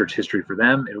love for church history for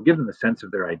them. It'll give them a sense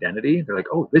of their identity. They're like,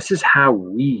 oh, this is how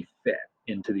we fit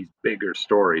into these bigger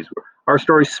stories. Our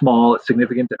story's small, it's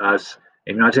significant to us,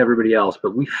 maybe not to everybody else,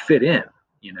 but we fit in,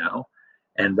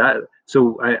 And that,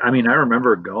 so I mean, I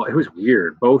remember going. It was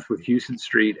weird, both with Houston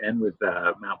Street and with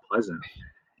Mount Pleasant.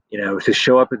 To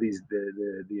show up at the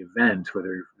event where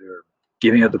they're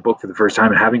giving out the book for the first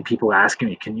time and having people asking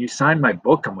me, "Can you sign my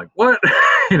book?" I'm like, "What?"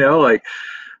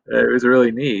 It was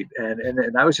really neat, and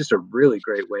that was just a really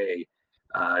great way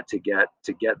to get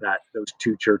those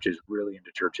two churches really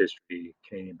into church history,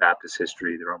 Canadian Baptist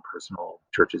history, their own personal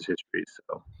churches history.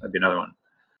 So that'd be another one.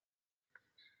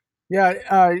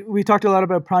 Yeah, we talked a lot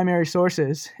about primary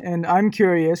sources, and I'm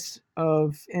curious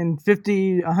of in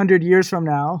 50, 100 years from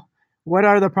now, what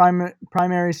are the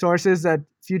primary sources that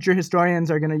future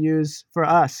historians are going to use for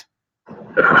us?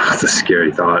 It's a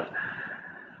scary thought.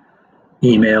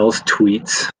 Emails,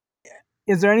 tweets.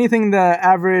 Is there anything the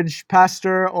average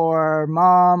pastor or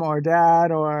mom or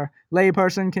dad or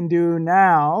layperson can do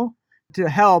now to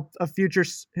help a future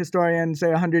historian,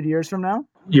 say 100 years from now?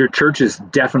 Your churches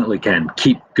definitely can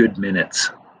keep good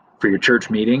minutes for your church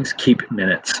meetings. Keep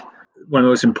minutes. One of the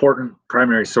most important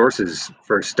primary sources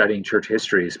for studying church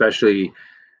history, especially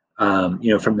from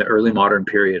the early modern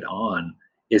period on,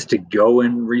 is to go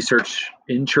and research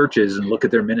in churches and look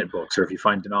at their minute books, or if you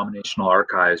find denominational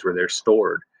archives where they're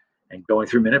stored, and going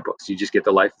through minute books, you just get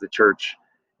the life of the church,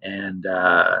 and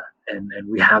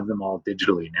we have them all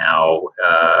digitally now.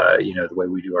 The way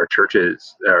we do our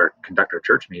churches or conduct our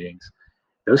church meetings,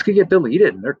 those could get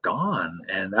deleted and they're gone,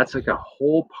 and that's like a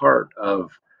whole part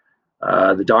of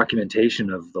the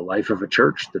documentation of the life of a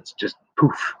church that's just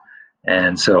poof.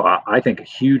 And so I think a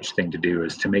huge thing to do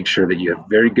is to make sure that you have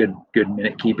very good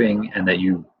minute keeping, and that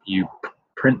you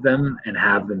print them and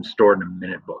have them stored in a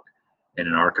minute book in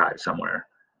an archive somewhere.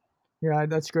 Yeah,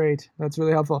 that's great. That's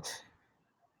really helpful.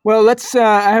 Well, let's.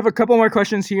 I have a couple more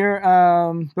questions here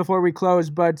before we close.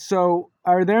 But so,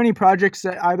 are there any projects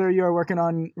that either of you are working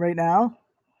on right now?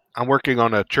 I'm working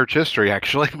on a church history,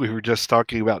 actually. We were just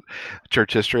talking about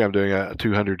church history. I'm doing a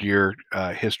 200-year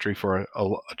history for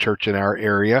a church in our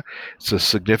area. It's a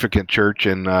significant church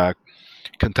in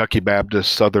Kentucky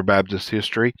Baptist, Southern Baptist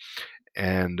history,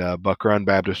 and Buck Run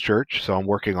Baptist Church. So I'm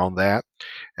working on that,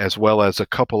 as well as a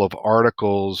couple of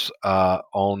articles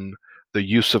on the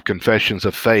use of confessions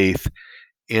of faith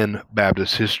in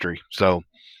Baptist history. So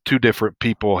two different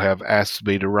people have asked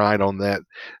me to write on that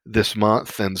this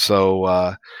month, and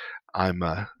so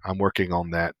I'm working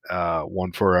on that.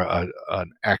 One for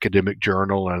an academic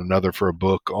journal, and another for a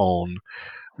book on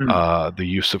the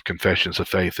use of confessions of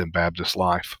faith in Baptist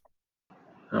life.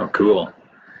 Oh, cool.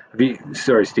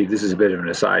 Sorry, Steve. This is a bit of an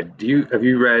aside. Have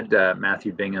you read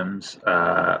Matthew Bingham's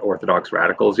Orthodox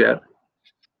Radicals yet?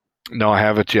 No, I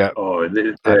haven't yet. Oh,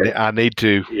 I need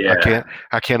to. Yeah.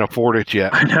 I can't afford it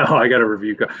yet. I know. I got a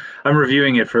review. I'm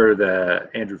reviewing it for the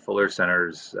Andrew Fuller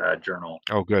Center's journal.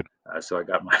 Oh, good. So I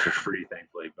got mine for free,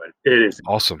 thankfully. But it is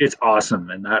awesome. It's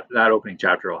awesome, and that opening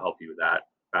chapter will help you with that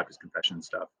Baptist confession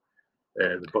stuff.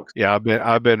 The books. Yeah,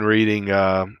 I've been reading.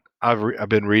 I've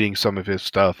been reading some of his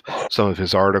stuff, some of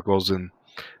his articles and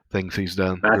things he's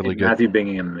done. Really good. Matthew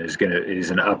Bingham is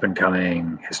an up and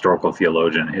coming historical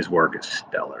theologian. His work is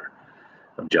stellar.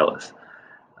 I'm jealous.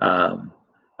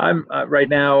 I'm right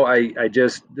now. I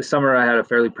just this summer I had a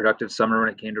fairly productive summer when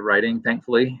it came to writing.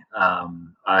 Thankfully,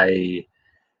 I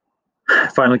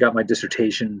finally got my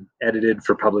dissertation edited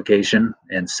for publication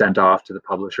and sent off to the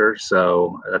publisher.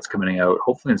 So that's coming out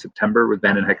hopefully in September with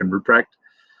Van den Heck and Ruprecht.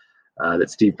 That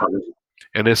Steve published.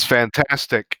 And it's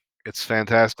fantastic. It's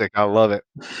fantastic. I love it.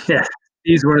 Yeah,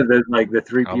 he's one of the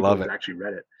three people who's actually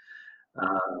read it.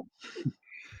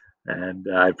 And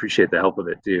I appreciate the help with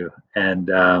it too. And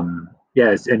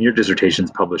and your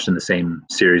dissertation's published in the same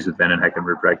series with Van den Heck and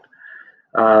Ruprecht.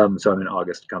 So I'm in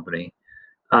August company.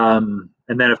 And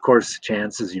then of course,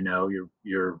 Chance, as you know,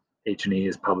 your H&E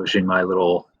is publishing my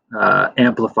little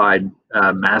amplified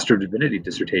Master of Divinity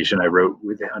dissertation I wrote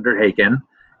under Haken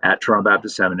at Toronto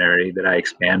Baptist Seminary that I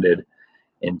expanded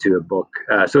into a book.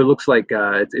 So it looks like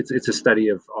it's a study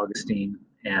of Augustine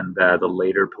and the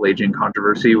later Pelagian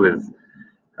controversy with.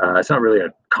 It's not really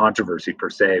a controversy per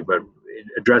se, but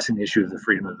addressing the issue of the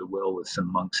freedom of the will with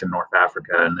some monks in North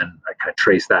Africa, and then I kind of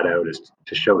trace that out as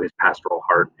to show his pastoral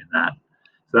heart in that.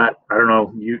 So that I don't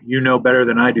know, you know better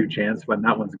than I do, Chance, when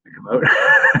that one's going to come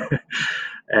out.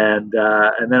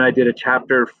 And then I did a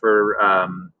chapter for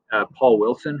Paul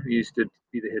Wilson, who used to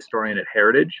be the historian at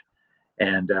Heritage,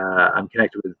 and I'm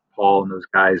connected with Paul and those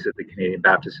guys at the Canadian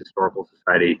Baptist Historical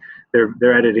Society.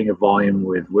 They're editing a volume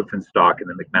with Whitfenstock in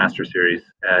the McMaster series.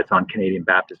 It's on Canadian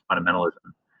Baptist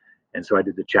fundamentalism, and so I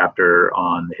did the chapter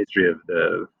on the history of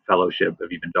the Fellowship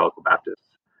of Evangelical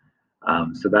Baptists.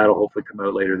 So that'll hopefully come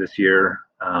out later this year.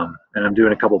 And I'm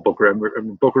doing a couple doing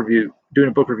a book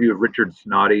review of Richard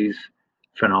Snoddy's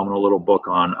phenomenal little book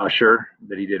on Ussher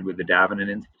that he did with the Davenant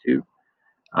Institute.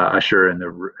 Ussher and the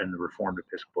Reformed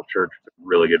Episcopal Church. It's a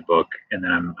really good book. And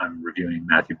then I'm reviewing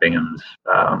Matthew Bingham's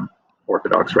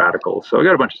Orthodox Radicals. So I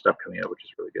got a bunch of stuff coming out, which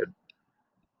is really good.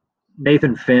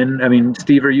 Nathan Finn. I mean,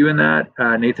 Steve, are you in that?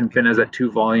 Nathan Finn has that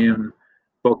 2-volume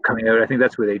book coming out. I think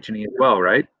that's with H&E as well,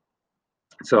 right?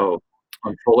 So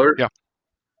on Fuller. Yeah.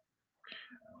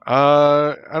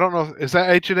 I don't know. Is that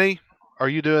H&E? Are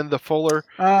you doing the Fuller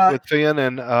with Finn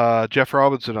and Jeff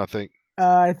Robinson? I think.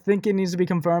 I think it needs to be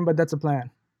confirmed, but that's a plan.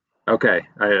 Okay,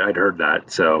 I'd heard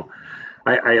that, so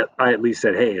I at least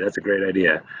said, hey, that's a great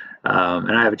idea,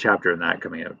 and I have a chapter in that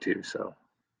coming out too. So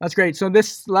that's great. So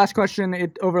this last question,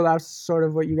 it overlaps sort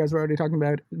of what you guys were already talking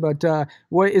about. But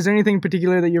what is there anything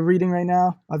particular that you're reading right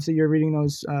now? Obviously, you're reading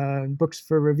those books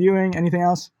for reviewing. Anything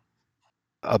else?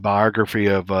 A biography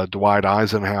of Dwight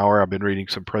Eisenhower. I've been reading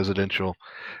some presidential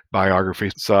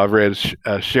biographies. So I've read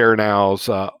Sharonow's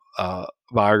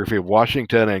biography of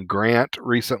Washington and Grant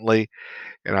recently.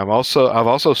 And I've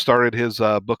also started his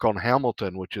book on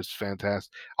Hamilton, which is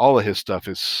fantastic. All of his stuff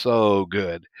is so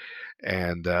good.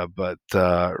 And but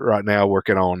right now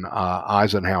working on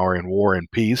Eisenhower in War and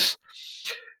Peace.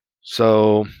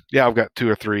 So yeah, I've got 2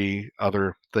 or 3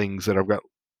 other things that I've got.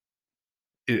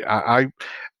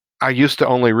 I used to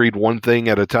only read one thing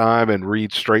at a time and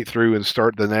read straight through and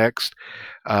start the next.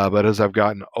 But as I've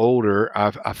gotten older,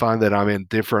 I find that I'm in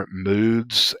different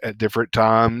moods at different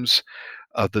times.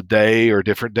 of the day or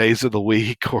different days of the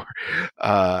week, or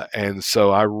and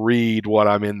so I read what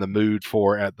I'm in the mood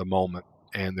for at the moment.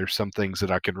 And there's some things that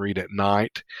I can read at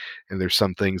night, and there's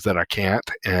some things that I can't.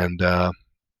 And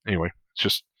anyway, it's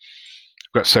just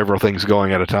I've got several things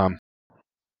going at a time.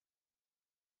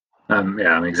 Yeah,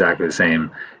 I'm exactly the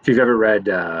same. If you've ever read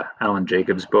Alan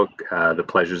Jacobs' book, The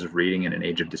Pleasures of Reading in an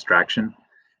Age of Distraction,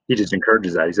 he just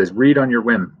encourages that. He says, read on your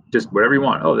whim, just whatever you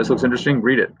want. Oh, this looks interesting,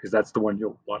 read it, because that's the one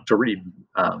you'll want to read.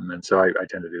 And so I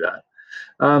tend to do that.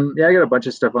 Yeah, I got a bunch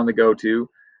of stuff on the go too.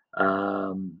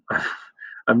 Um,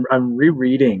 I'm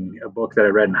rereading a book that I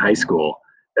read in high school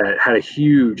that had a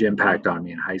huge impact on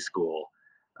me in high school,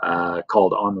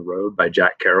 called On the Road by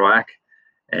Jack Kerouac,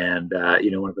 and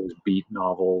one of those beat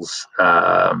novels.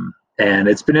 And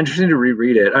it's been interesting to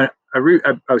reread it. I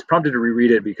was prompted to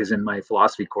reread it because in my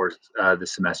philosophy course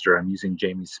this semester, I'm using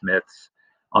Jamie Smith's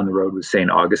On the Road with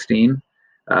St. Augustine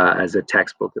as a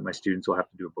textbook that my students will have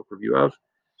to do a book review of.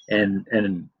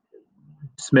 And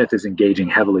Smith is engaging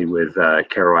heavily with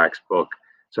Kerouac's book.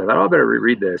 So I thought, I better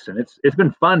reread this. And it's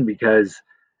been fun because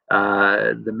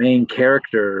the main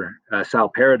character, Sal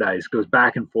Paradise, goes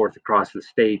back and forth across the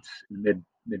states in the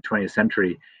mid 20th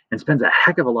century and spends a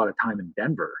heck of a lot of time in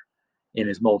Denver in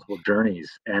his multiple journeys.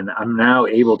 And I'm now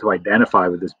able to identify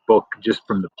with this book just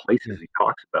from the places he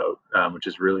talks about, which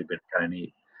has really been kind of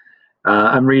neat.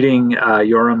 I'm reading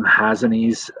Yoram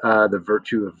Hazany's The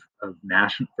Virtue of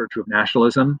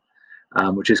Nationalism,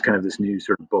 which is kind of this new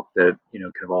sort of book that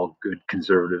kind of all good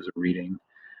conservatives are reading,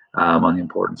 on the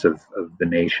importance of the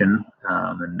nation,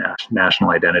 and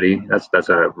national identity. That's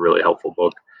a really helpful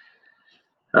book.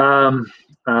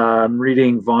 I'm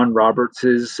reading Vaughn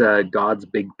Roberts's God's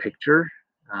Big Picture,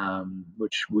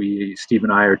 which Steve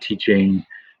and I are teaching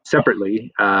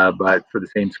separately, but for the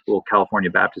same school,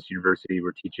 California Baptist University.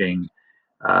 We're teaching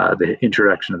the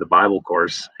Introduction to the Bible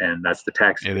course, and that's the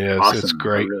text. It is. Awesome. It's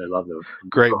great. I really love those.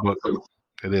 Great book.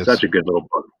 It is such a good little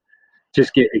book.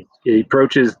 It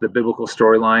approaches the biblical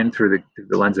storyline through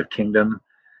the lens of kingdom,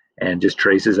 and just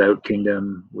traces out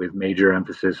kingdom with major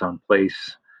emphasis on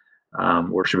place,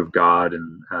 worship of God,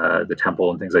 and the temple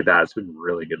and things like that. It's been a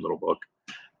really good little book.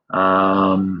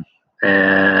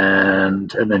 And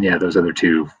then those other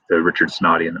two, the Richard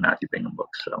Snoddy and the Matthew Bingham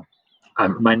books. So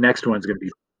my next one's going to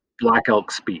be Black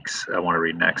Elk Speaks. I want to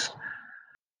read next.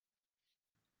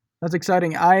 That's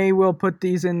exciting. I will put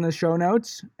these in the show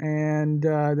notes, and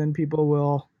then people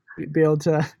will be able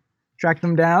to track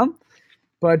them down.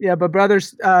 But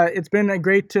brothers, it's been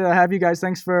great to have you guys.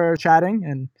 Thanks for chatting.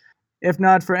 And if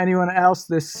not for anyone else,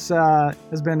 this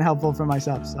has been helpful for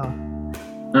myself. So.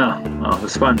 Oh, it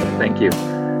was fun. Thank you.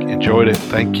 Enjoyed it.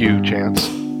 Thank you,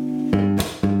 Chance.